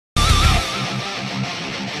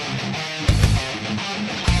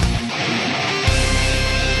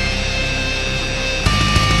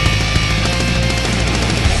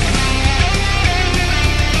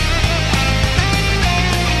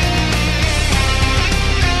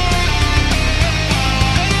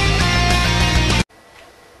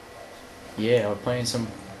yeah, we're playing some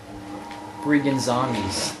freaking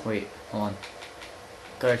zombies. Wait, hold on.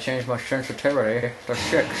 Gotta change my sensitivity to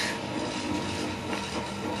 6.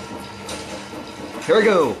 Here we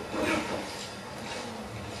go!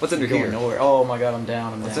 What's under here? Nowhere. Oh my god, I'm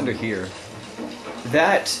down. What's under here?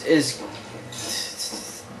 That is...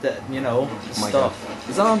 that, you know, Oh my stuff.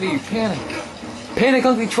 God. Zombie, panic! Panic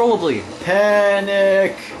uncontrollably!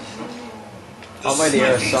 Panic! I'll buy the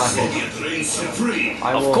air socket.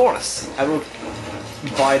 Of course! I will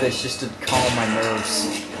buy this just to calm my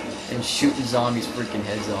nerves. And shooting zombies' freaking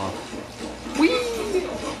heads off. Whee!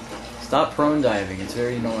 Stop prone diving, it's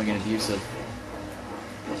very annoying and abusive.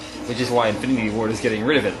 Which is why Infinity Ward is getting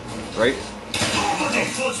rid of it, right?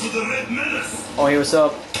 Oh, hey, what's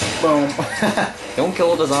up? Boom. Don't kill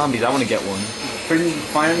all the zombies, I want to get one. Freaking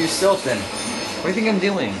find them yourself then. What do you think I'm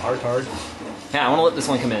doing? Hard. Yeah, I want to let this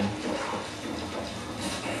one come in.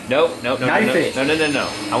 No. Knife it. No.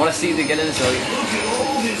 I want to see to get in so...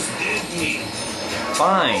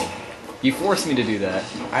 Fine. You forced me to do that.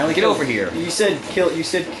 I only Get over here. You said kill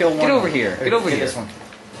one. Get over here. Get over here. This one.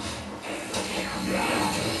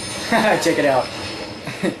 Check it out.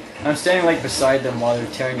 I'm standing like beside them while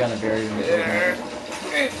they're tearing down the barrier.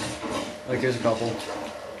 Like here's a couple.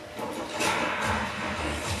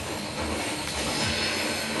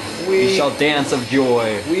 We shall dance of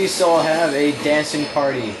joy. We shall have a dancing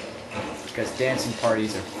party. Because dancing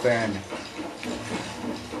parties are fun.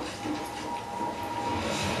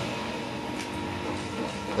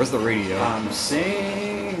 Where's the radio? I'm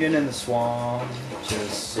singing in the swamp.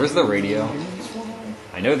 Just Where's the radio? singing in the swamp.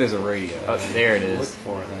 I know there's a radio. Oh, there it Look is.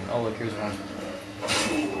 for it then. Oh look, here's one.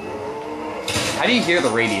 How do you hear the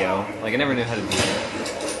radio? Like, I never knew how to do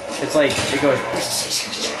that. It's like, it goes...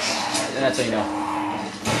 And that's how you know.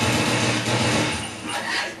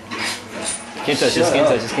 Can't touch this, Shut can't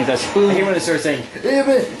up. touch this, can't touch. I hate when it starts saying...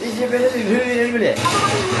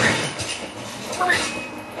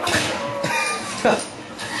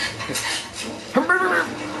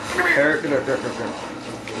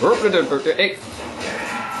 Hey.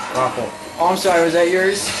 Awful. Oh, I'm sorry, was that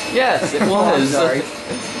yours? Yes, it was. Oh, I'm sorry.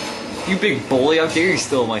 You big bully, how dare you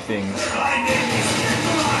steal my things?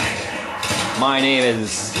 My name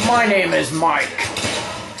is... My name is Mike.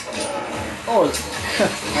 Oh,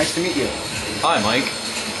 nice to meet you. Hi, Mike.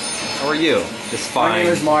 How are you? Just fine. My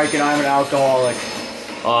name is Mike and I'm an alcoholic.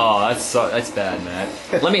 Oh, that's bad, Matt.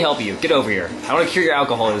 Let me help you. Get over here. I want to cure your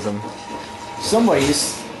alcoholism.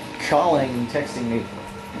 Somebody's calling and texting me.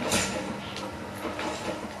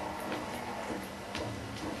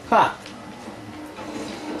 Ha!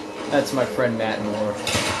 That's my friend Matt Moore.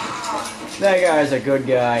 That guy's a good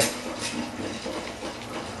guy.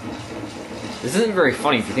 This isn't very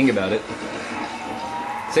funny if you think about it.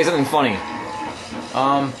 Say something funny.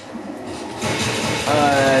 I'm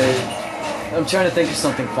trying to think of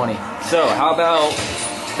something funny. So, how about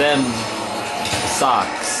them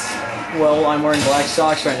socks? Well, I'm wearing black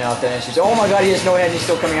socks right now, then she's, oh my god, he has no head and he's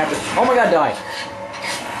still coming after. Oh my god, die!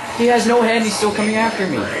 He has no head and he's still coming after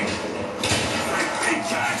me.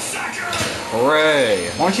 Hooray!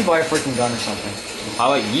 Why don't you buy a freaking gun or something?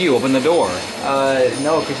 How about you open the door?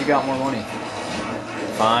 No, because you got more money.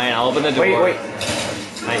 Fine, I'll open the door. Wait.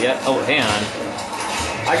 Not yet. Oh, hang on.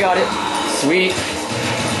 I got it. Sweet.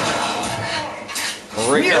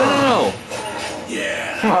 Hooray. No.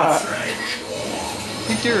 Yeah, that's right.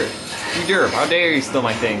 You derp. How dare you steal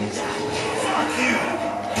my things? Fuck you.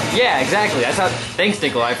 Yeah, exactly. That's how. Thanks,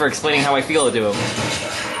 Nikolai, for explaining how I feel to him.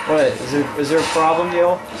 What? Is there a problem,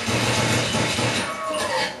 yo?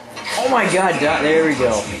 Oh my god, there we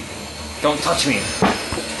go. Don't touch me.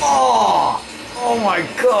 Oh my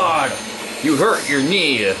god. You hurt your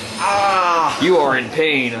knee. Ah. You are in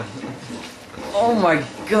pain. Oh my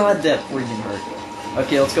god, that freaking hurt.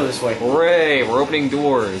 Okay, let's go this way. Hooray, we're opening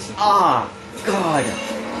doors. Ah, god.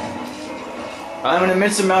 I'm in an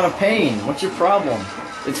immense amount of pain. What's your problem?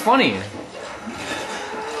 It's funny.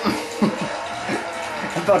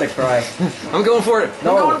 I'm about to cry. I'm going for it.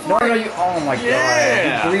 No, I'm going for it. you. Oh my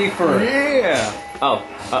Yeah. god. You griefer. Yeah. Oh,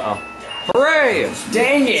 uh-oh. Hooray!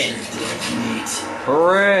 Dang it.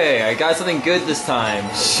 Hooray! I got something good this time.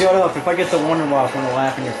 Shut up. If I get the Wonder Walk, I'm gonna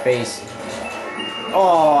laugh in your face.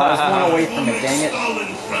 Oh, I was one away from it. Dang it.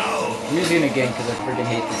 I'm using it again because I freaking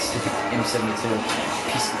hate this stupid M72.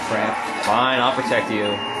 Piece of crap. Fine, I'll protect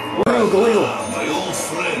you. Galil. My old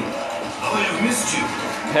friend. How I have missed you.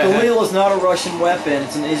 Galil is not a Russian weapon.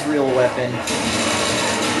 It's an Israel weapon.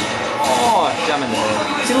 Oh, shot him in the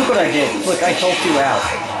head. See, look what I did. Look, I helped you out.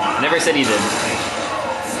 I never said he did.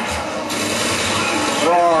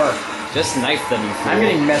 Roar. Just knife them, you fool. I'm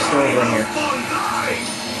getting messed over in here.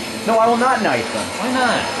 No, I will not knife them. Why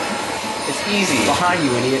not? It's easy. Behind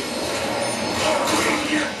you, idiot.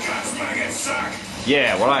 Your guts maggot suck.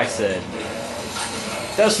 Yeah, what I said.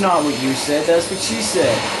 That's not what you said, that's what she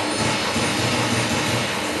said.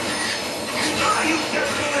 Ah, you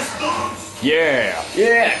capitalist dogs. Yeah.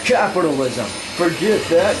 Yeah, capitalism. Forget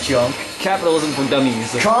that junk. Capitalism for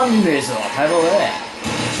dummies. Communism. How about that?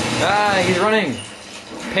 Ah, he's running.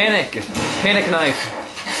 Panic. Panic knife.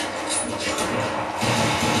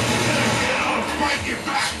 I'll bite your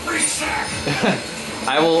back, freak sack.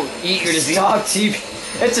 I will eat your disease. Stop TV.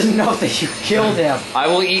 It's enough that you killed him. I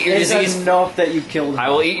will eat your It's disease. enough that you killed him. I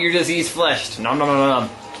will eat your disease flesh. Nom nom nom nom.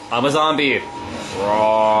 I'm a zombie.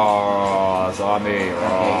 Raw zombie. Okay,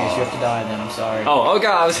 I guess you have to die then, I'm sorry. Oh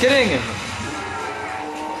god, I was kidding.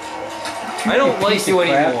 I don't like Piece you of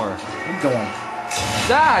crap. anymore. Keep going.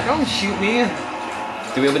 Ah, don't shoot me.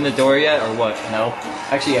 Do we open the door yet, or what? No.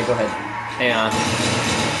 Actually, yeah, go ahead. Hang on.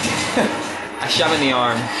 I shot him in the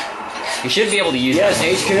arm. You should be able to use Yes,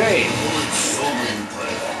 that. HK.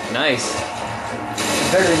 Nice.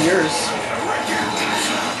 Better than yours.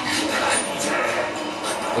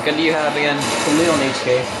 What gun do you have again? The Leon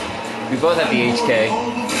HK. We both have the HK.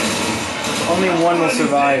 Only one will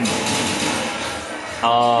survive.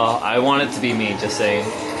 I want it to be me, just saying.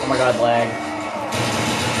 Oh my god, lag.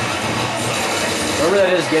 Whoever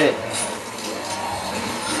that is, get it.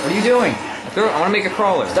 What are you doing? I want to make a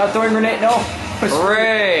crawler. Stop throwing grenade. No.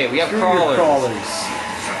 Hooray! We have Screw your crawlers. crawlers.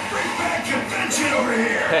 Bring back convention over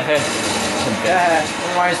here. That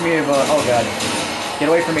reminds me of, oh god. Get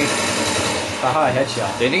away from me. Haha,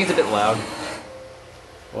 headshot. Do you think it's a bit loud?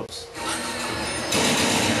 Whoops.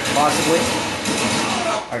 Possibly.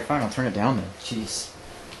 Alright, fine, I'll turn it down then. Jeez.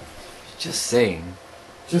 Just saying.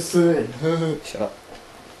 Just saying. Shut up.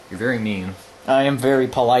 You're very mean. I am very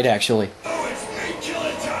polite, actually. Oh, it's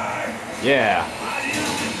painkiller time. Yeah.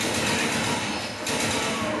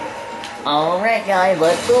 Alright, guys,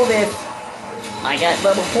 let's do this. I got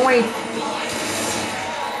double point.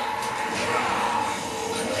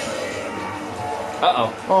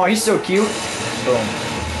 Uh-oh. Oh, he's so cute. Boom.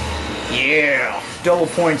 Yeah. Double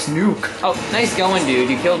points nuke. Oh, nice going, dude.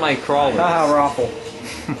 You killed my crawler. Haha, raffle.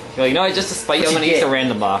 You're like, you know what? Just to spite you, I'm What'd gonna you use a get?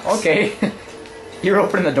 random box. Okay. You're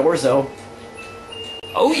opening the doors, though.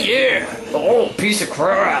 Oh, yeah! Oh, piece of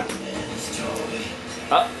crap.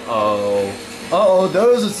 Uh-oh. Uh-oh, that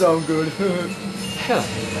doesn't sound good. Ha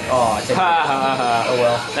Oh, I take it. ha ha. Oh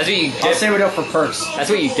well. That's what you I'll get. save it up for perks. That's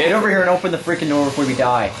what you Get get. over here and open the freaking door before we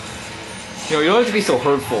die. You know, you don't have to be so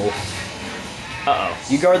hurtful. Uh-oh.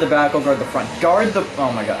 You guard the back, I'll guard the front. Guard the...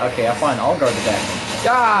 Oh my god. Okay, fine. I'll guard the back.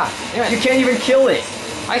 Ah! You can't even kill it.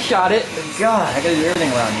 I shot it. God, I gotta do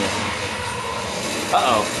everything around here.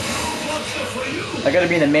 Uh-oh. I gotta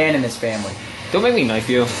be the man in this family. Don't make me knife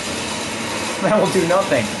you. That will do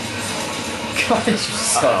nothing. God, you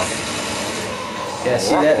suck. Uh-oh. Yeah,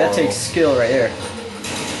 see, that takes skill right there.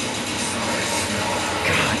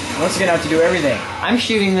 God, once again, I have to do everything. I'm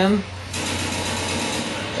shooting them.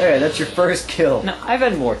 There, that's your first kill. No, I've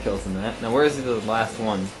had more kills than that. Now, where's the last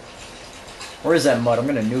one? Where is that mud? I'm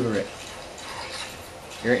gonna neuter it.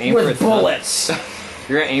 You're gonna aim for With its bullets! nuts.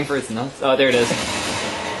 You're gonna aim for its nuts? Oh, there it is.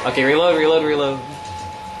 Okay, reload, reload, reload.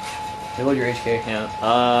 Reload your HK. Yeah,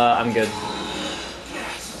 I'm good.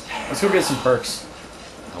 Let's go get some perks.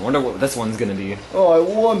 I wonder what this one's gonna be. Oh, I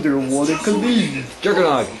wonder what it could be.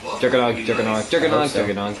 Juggernog! Juggernog, Juggernog, Juggernog, so.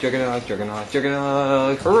 Juggernog, Juggernog, Juggernog,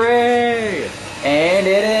 Juggernog, hooray! And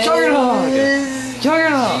it is... Juggernog!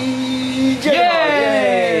 Juggernog!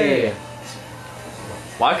 Yay!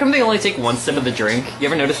 Why come they only take one sip of the drink? You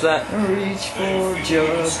ever notice that? Reach for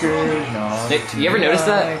Juggernog. Hey, you ever notice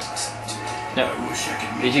that? No.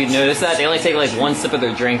 Did you notice that? They only take like one sip of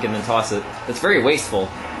their drink and then toss it. It's very wasteful.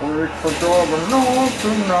 Work for Juggernog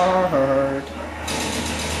tonight.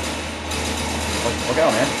 Look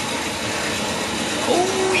out, man.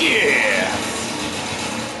 Oh yeah!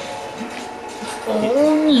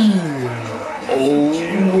 Oh, yeah.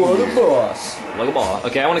 Oh, What a boss. like a ball.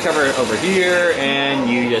 Okay, I want to cover it over here, and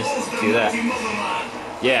you just do that.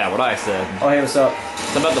 Yeah, what I said. Oh, hey, what's up?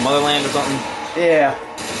 Something about the motherland or something? Yeah.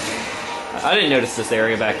 I didn't notice this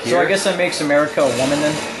area back here. So I guess that makes America a woman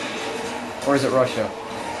then? Or is it Russia?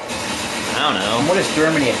 I don't know. And what is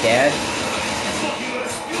Germany, a dad?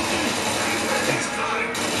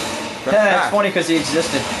 Yeah, it's funny because he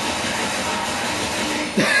existed.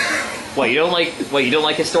 What, you don't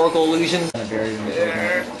like historical illusions? Like,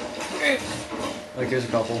 here's a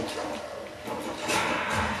couple.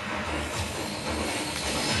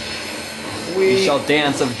 We shall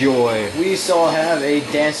dance of joy. We shall have a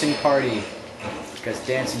dancing party. Because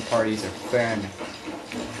dancing parties are fun.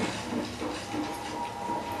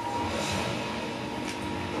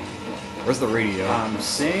 Where's the radio? I'm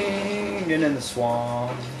singing in the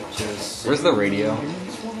swamp. Just Where's the radio? singing in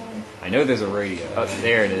the swamp. I know there's a radio. Oh,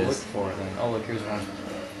 there it Look is. for it then. Oh, look, here's one.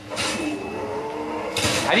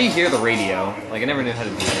 How do you hear the radio? Like, I never knew how to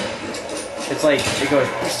do that. It's like, it goes,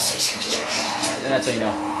 and that's how you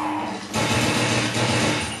know.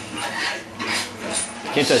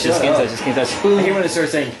 Can't touch this, Shut can't up. touch this, can't touch. I hate Boom. when it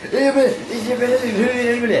starts saying,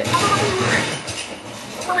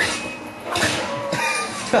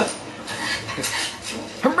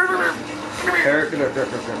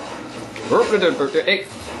 Hey.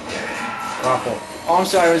 awful. Oh, I'm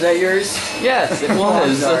sorry, was that yours? Yes, it Oh, I'm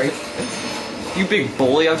was. sorry. You big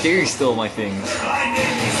bully, how dare you steal my things?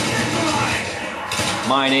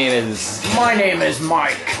 My name is... My name is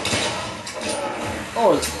Mike.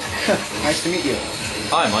 Oh, nice to meet you.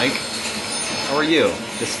 Hi, Mike. How are you?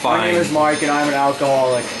 Just fine. My name is Mike, and I'm an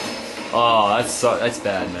alcoholic. Oh, that's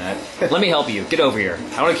bad, Matt. Let me help you. Get over here.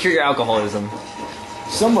 I want to cure your alcoholism.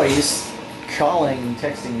 Somebody's calling and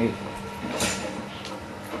texting me.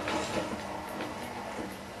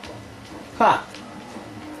 Ha!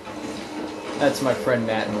 That's my friend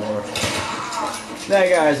Matt Moore. That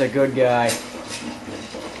guy's a good guy.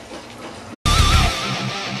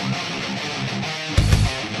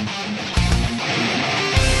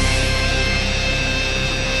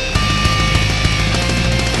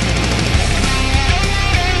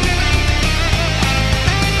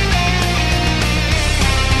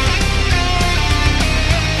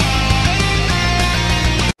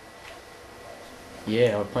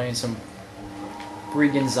 Yeah, we're playing some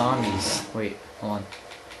freaking zombies. Wait, hold on.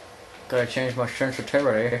 Gotta change my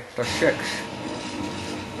sensitivity to 6.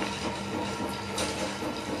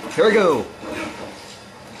 Here we go.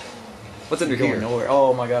 What's under Going here? nowhere.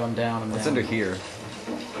 Oh my god, I'm down. What's under here?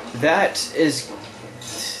 That is...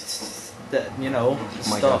 that, you know, Oh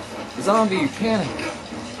my stuff. God. Zombie panic.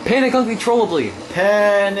 Panic uncontrollably.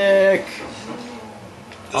 Panic!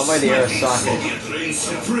 I'll buy the air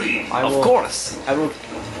socket. I Of will, course. I will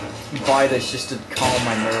buy this just to calm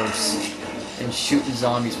my nerves and shoot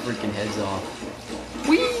zombies' freaking heads off.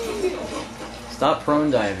 Whee! Stop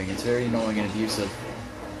prone diving, it's very annoying and abusive.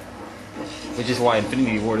 Which is why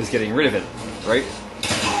Infinity Ward is getting rid of it, right?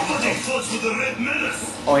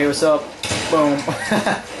 Oh, hey, what's up? Boom.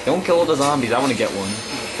 Don't kill all the zombies. I want to get one.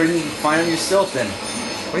 Couldn't find them yourself then.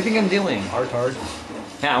 What do you think I'm doing? Hard.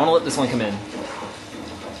 Yeah, I want to let this one come in.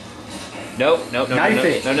 Nope, nope, no, Knife no,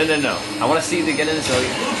 it. no, no, no, no. I want to see to get in, so...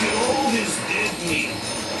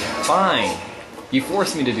 Fine. You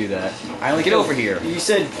forced me to do that. I only Get killed- over here. You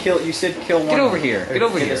said kill one. Get over here. Get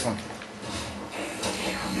over here. This one.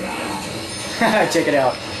 Check it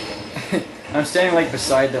out. I'm standing like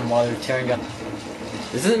beside them while they're tearing down.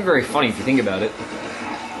 This isn't very funny if you think about it.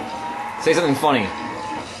 Say something funny.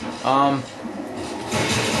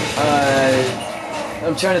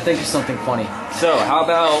 I'm trying to think of something funny. So, how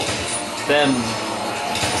about them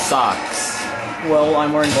socks? Well,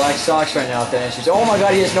 I'm wearing black socks right now. Then she's, oh my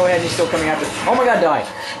god, he has no head and he's still coming after. Oh my god, die!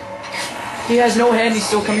 He has no head and he's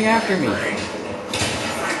still coming after me.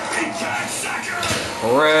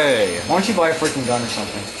 Hooray! Why don't you buy a freaking gun or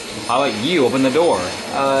something? How about you open the door?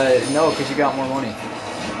 No, because you got more money.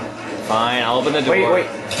 Fine, I'll open the door. Wait.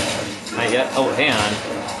 Not yet. Oh, hang on.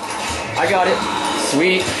 I got it.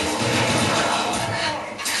 Sweet.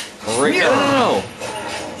 Hooray. No.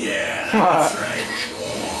 Yeah, that's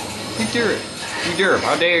right. You derp. You derp.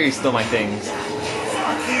 How dare you steal my things?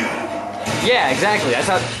 Fuck you. Yeah, exactly. That's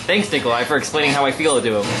how. Thanks, Nikolai, for explaining how I feel to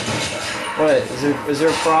him. What? Is there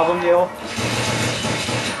a problem, yo?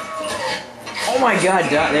 Oh my god,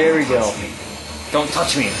 there we go. Don't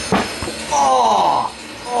touch me. Oh!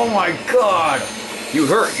 Oh my god! You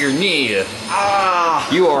hurt your knee. Ah!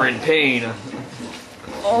 You are in pain.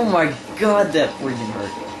 Oh my god, that freaking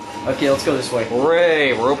hurt. Okay, let's go this way.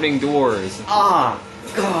 Hooray! We're opening doors. Ah!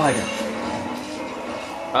 God!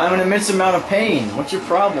 I'm in an immense amount of pain. What's your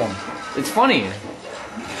problem? It's funny.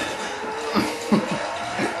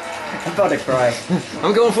 I'm about to cry.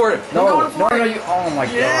 I'm going for it. No, I'm going for it. you. Oh my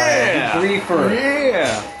Yeah. god. You griefer.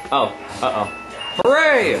 Yeah. Oh. Uh-oh.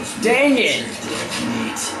 Hooray! Dang it!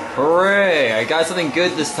 Hooray! I got something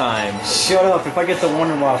good this time. Shut up. If I get the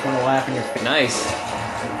Wonder Wall, I'm gonna laugh in your face. Nice.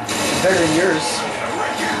 Better than yours.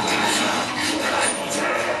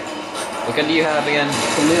 What gun do you have again?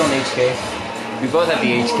 The Leon HK. We both have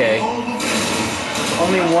the HK.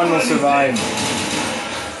 Only one will survive.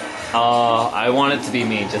 I want it to be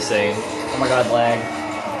me, just saying. Oh my god, lag.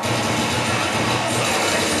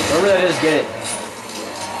 Whoever that is, get it.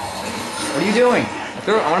 What are you doing?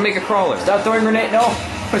 I want to make a crawler. Stop throwing grenade. No.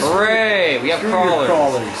 Hooray! We have Screw your crawlers.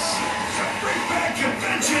 crawlers. Bring back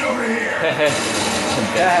convention over here.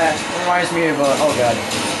 Reminds me of, oh god.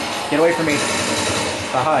 Get away from me.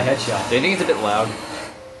 Haha, headshot. Do you think it's a bit loud?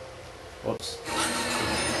 Whoops.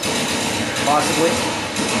 Possibly.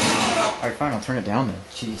 Alright, fine, I'll turn it down then.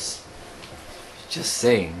 Jeez. Just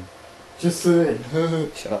saying. Just saying.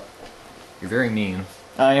 Shut up. You're very mean.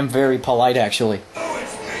 I am very polite, actually. Oh,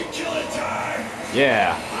 it's painkiller time.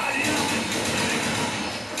 Yeah.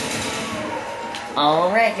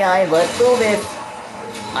 Alright, guys, let's do this.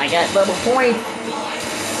 I got double points.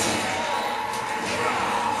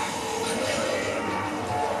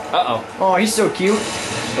 Uh-oh. Oh, he's so cute.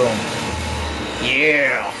 Boom.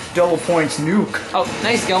 Yeah. Double points nuke. Oh,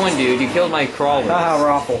 nice going, dude. You killed my crawler. Haha,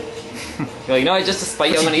 Raffle. You're like, you know what? Just to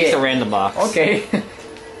spite you, I'm What'd gonna you use a get? random box. Okay.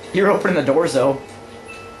 You're opening the doors, though.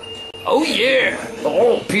 Oh, yeah!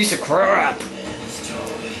 Oh, piece of crap.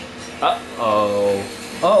 Uh-oh.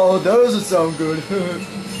 Uh-oh, that doesn't sound good.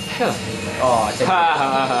 Ha Oh, I take it. ha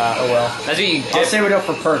ha. Oh well. That's what you I'll get. save it up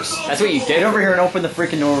for perks. That's what you Get get. over here and open the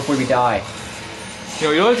freaking door before we die. You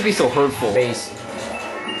know, you don't have to be so hurtful. Base.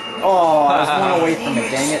 Oh, I was one away from it,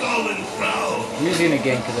 dang it. Fallen foul. I'm using it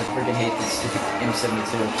again because I freaking hate this stupid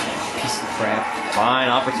M72. Piece of crap. Fine,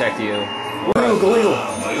 I'll protect you. Galil.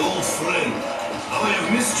 My old friend. How I have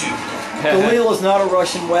missed you. Galil is not a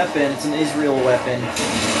Russian weapon, it's an Israel weapon.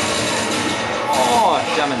 Oh,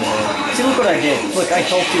 shot him in the head. See, look what I did. Look, I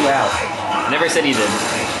helped you out. I never said he did.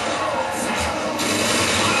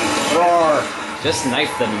 Roar. Just knife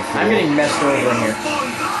them, you fool. I'm getting messed over in here.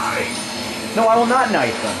 No, I will not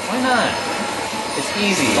knife them. Why not? It's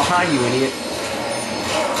easy. Behind you, idiot.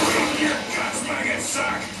 Your guts, maggot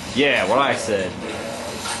sack. Yeah, what I said.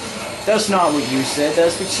 That's not what you said,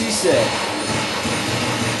 that's what she said.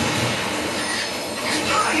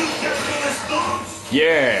 Ah, you capitalist dogs.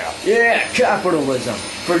 Yeah. Yeah, capitalism.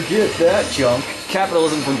 Forget that junk.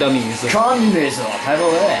 Capitalism for dummies. Communism. How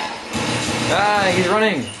about that? Ah, he's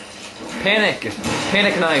running. Panic.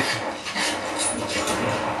 Panic knife.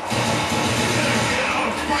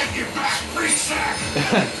 I'll fight you back, freak sack.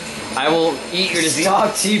 I will eat your disease.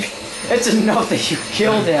 Stop TV. It's enough that you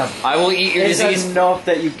killed him. I will eat your It's disease. enough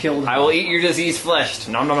that you killed him. I will eat your disease flesh.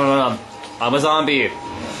 Nom nom nom nom nom. I'm a zombie.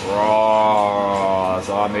 Raw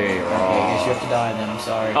zombie. Okay, I guess you have to die then, I'm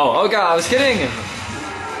sorry. Oh god, I was kidding.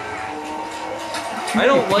 I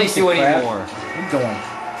don't You like piece you of crap. anymore. Keep going.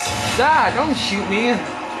 Dad, don't shoot me.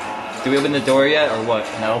 Do we open the door yet, or what?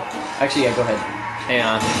 No. Actually, yeah, go ahead. Hang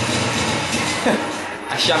on.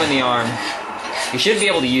 I shot him in the arm. You should be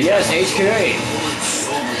able to use Yes, that. HK.